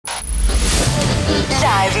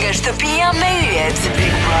Live nga shtëpia me yjet.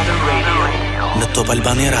 Big Brother Radio. Në Top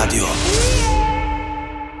Albania Radio.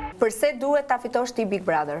 Përse duhet ta fitosh ti Big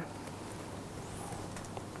Brother?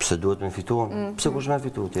 Pse duhet me fitu? Pse kush me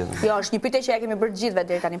fitu tjetër? Jo, është një pyetje që ja kemi bërë gjithëve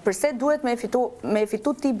deri tani. Përse duhet me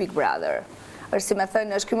fitu ti Big Brother? Është si më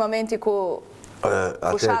thënë, është ky momenti ku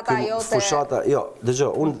fushata jote. Fushata, jo,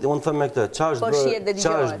 dëgjoj, unë them me këtë, çfarë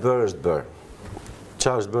është bërë është bërë.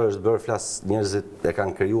 Çfarë është bërë, flas njerëzit e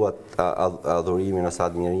kanë krijuar adhurimin ose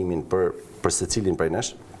admirimin për secilin prej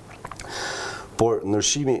nesh. Por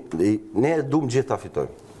ndryshimi, ne duam gjithë ta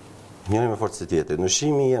fitojmë. Njëri me forcë tjetër.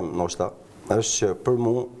 Ndryshimi jem, ndoshta, është që për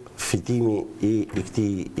mua fitimi i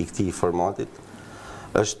këtij formatit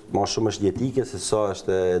është më shumë është jetike se sa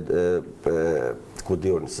është ku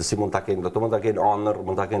diun, se si mund ta kenë, do të mund ta kenë ëndër,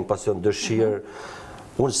 mund ta kenë pasion, dëshirë.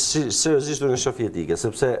 Unë seriozisht unë shoh jetike,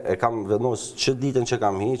 sepse e kam vendosur që ditën që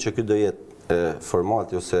kam hi, që ky do jetë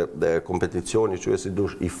formati ose kompeticioni që si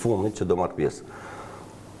dush i fundit që do marr pjesë.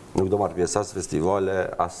 Nuk do marr pjesë as festivale,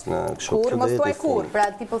 as në kështu. Kur mos thuaj kur, pra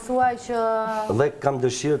ti po thuaj që dhe kam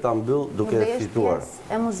dëshirë ta mbyll duke fituar.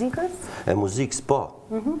 E muzikës? E muzikës po.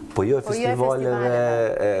 Po jo e festivaleve,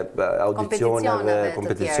 audicioneve,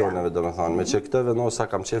 kompeticioneve, domethënë, me që këtë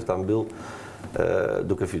vendosa kam qejf ta mbyll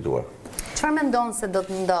duke fituar. Çfarë mendon se do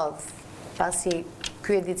të ndodh pasi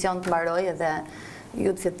ky edicion të mbarojë dhe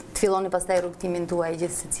ju të filloni pastaj rrugtimin tuaj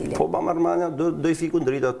gjithë secili? Po Brother Mania do i fikun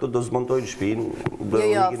drita, do zmontojnë shtëpinë, do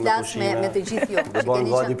ikin flas me të gjithë ju. Do bëjnë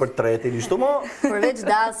gati për tretin, ishtu mo. Përveç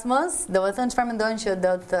dasmës, domethënë çfarë mendojnë që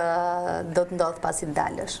do të ndodh pasi të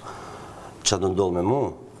dalësh? Çfarë do ndodh me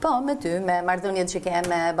mua? Po, me ty, me marrëdhëniet që ke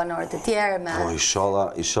me banorët e tjerë, me... Po,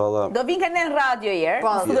 inshallah. Do vinë në radio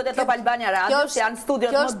herë, studiot e Top Albania Radio, që janë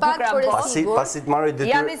studiot më të bukura në botë. Pasi të marroj detyrë.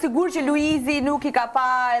 Jam i sigurt që Luizi nuk i ka pa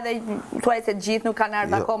edhe thuaj se gjithë nuk kanë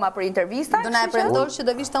ardhur akoma për intervista. Do na e premtosh që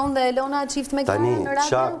do vishte unë dhe Elona çift me këngë në radio? Tani,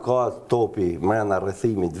 çka ka topi brenda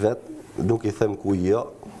rrethimit vet, nuk i them ku jo.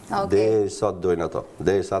 Dhe sa të dojnë ato,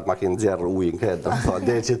 dhe sa të ma kenë nxjerrë ujin këtë,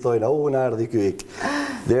 dhe që thojnë, unë ardhi ky ik.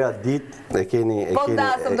 Dhe atë ditë e keni... Po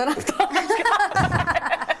dasëm do në aftonë.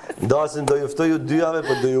 Dasëm do ju ftoj ju dyjave,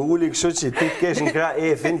 po do ju uli kështu që ti të kesh në kra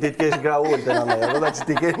Efin, ti të kesh në kra ullë të në me, dhe që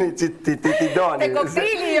ti keni që ti doni. E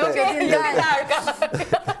koktili, jo që ti larka.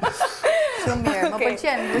 Shumë mirë, më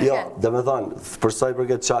pëlqen. Jo, dhe me thonë, përsa i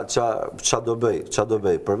përket qa do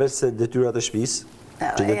bëj, përveç se detyrat e shtëpisë,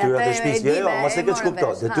 që detyrat e shtëpisë, mos e ke ç'kupto.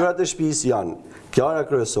 Detyrat e shtëpisë janë Kjara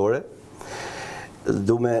kryesore,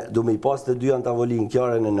 du me i pas të dyja në tavolinë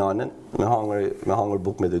Kjarën e nanën, me hangër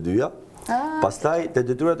buk me të dyja. Pastaj të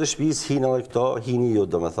detyrat e shtëpisë hinë edhe këto, hini ju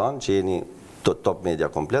domethënë, që jeni top media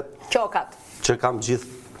komplet. Qokat. Që kam gjithë,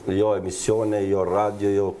 jo emisione, jo radio,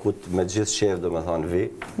 jo kut me gjithë shef domethënë vi.